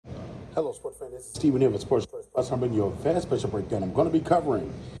Hello, sports fan. This is Steven here with Sports Choice Plus. I'm bringing you a very special breakdown. I'm going to be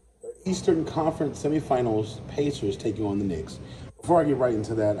covering the Eastern Conference Semifinals. Pacers taking on the Knicks. Before I get right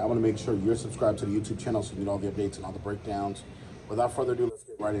into that, I want to make sure you're subscribed to the YouTube channel so you get all the updates and all the breakdowns. Without further ado, let's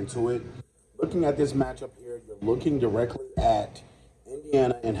get right into it. Looking at this matchup here, you're looking directly at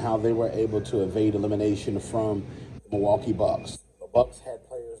Indiana and how they were able to evade elimination from the Milwaukee Bucks. The Bucks had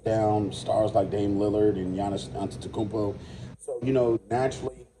players down, stars like Dame Lillard and Giannis Antetokounmpo. So,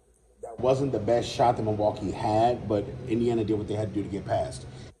 naturally, that wasn't the best shot that Milwaukee had, but Indiana did what they had to do to get past.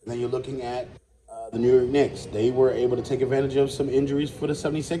 And then you're looking at the New York Knicks. They were able to take advantage of some injuries for the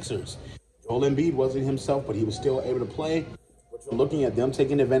 76ers. Joel Embiid wasn't himself, but he was still able to play. But you're looking at them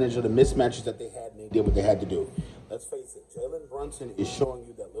taking advantage of the mismatches that they had, and they did what they had to do. Let's face it, Jalen Brunson is showing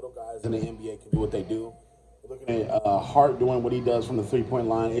you that little guys in the NBA can do what they do. You're looking at Hart doing what he does from the three-point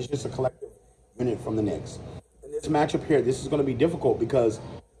line. It's just a collective unit from the Knicks. In this matchup here, this is going to be difficult because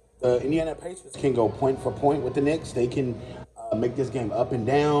the Indiana Pacers can go point for point with the Knicks. They can make this game up and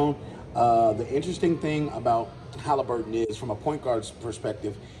down. The interesting thing about Halliburton is, from a point guard's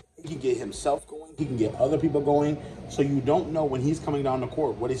perspective, he can get himself going. He can get other people going. So you don't know when he's coming down the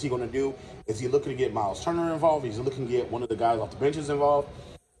court, what is he going to do? Is he looking to get Miles Turner involved? Is he looking to get one of the guys off the benches involved?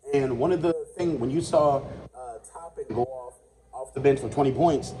 And one of the things, when you saw Toppin go off the bench for 20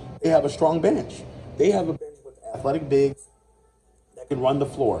 points, they have a strong bench. They have a bench with athletic bigs that can run the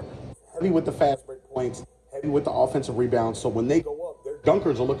floor, heavy with the fast break points, heavy with the offensive rebounds. So when they go up, their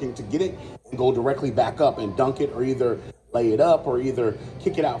dunkers are looking to get it and go directly back up and dunk it, or either lay it up or either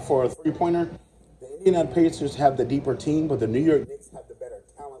kick it out for a three-pointer. The Indiana Pacers have the deeper team, but the New York Knicks have the better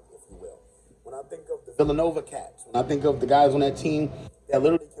talent, if you will. When I think of the Villanova Cats, when I think of the guys on that team that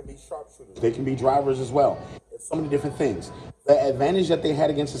literally can be sharpshooters, they can be drivers as well. It's so many different things. The advantage that they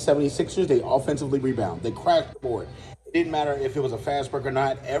had against the 76ers, they offensively rebound. They crashed the board. It didn't matter if it was a fast break or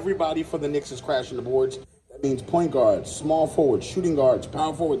not. Everybody for the Knicks is crashing the boards. That means point guards, small forwards, shooting guards,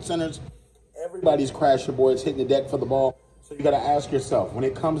 power forward, centers. Everybody's crashing the boards, hitting the deck for the ball. So you got to ask yourself, when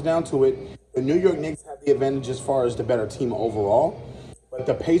it comes down to it, the New York Knicks have the advantage as far as the better team overall, but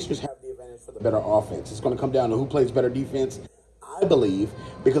the Pacers have the advantage for the better offense. It's going to come down to who plays better defense, I believe,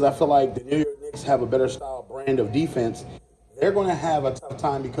 because I feel like the New York Knicks have a better style brand of defense. They're going to have a tough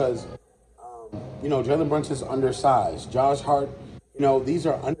time because, Jalen Brunson's undersized. Josh Hart, these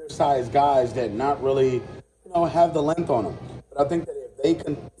are undersized guys that not really, have the length on them. But I think that if they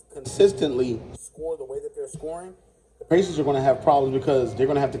can consistently score the way that they're scoring, the Pacers are going to have problems because they're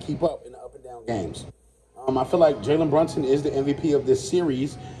going to have to keep up in the up and down games. I feel like Jalen Brunson is the MVP of this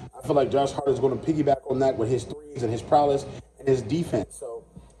series. I feel like Josh Hart is going to piggyback on that with his threes and his prowess and his defense. So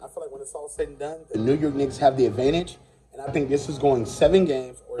I feel like when it's all said and done, the New York Knicks have the advantage. And I think this is going 7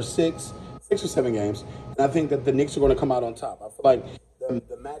 games or 6 or 7 games. And I think that the Knicks are going to come out on top. I feel like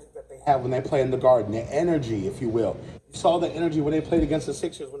the magic that they have when they play in the Garden, the energy, if you will. You saw the energy when they played against the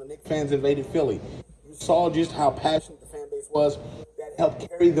Sixers when the Knicks fans invaded Philly. You saw just how passionate the fan base was. That helped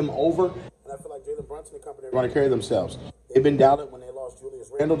carry them over. And I feel like Jalen Brunson and company are going to carry themselves. They've been doubted when they lost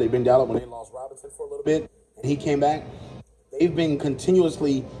Julius Randle. They've been doubted when they lost Robinson for a little bit, and he came back. They've been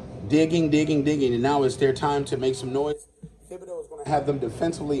continuously digging, and now it's their time to make some noise. Thibodeau is going to have them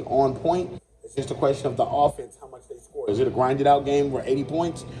defensively on point. It's just a question of the offense, how much they score. Is it a grinded-out game where 80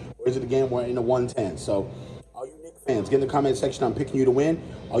 points, or is it a game where in the 110? So all you Knicks fans, get in the comment section. I'm picking you to win.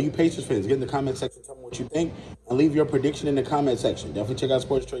 All you Pacers fans, get in the comment section. Tell me what you think, and leave your prediction in the comment section. Definitely check out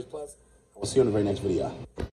Sports Choice Plus. I will see you in the very next video.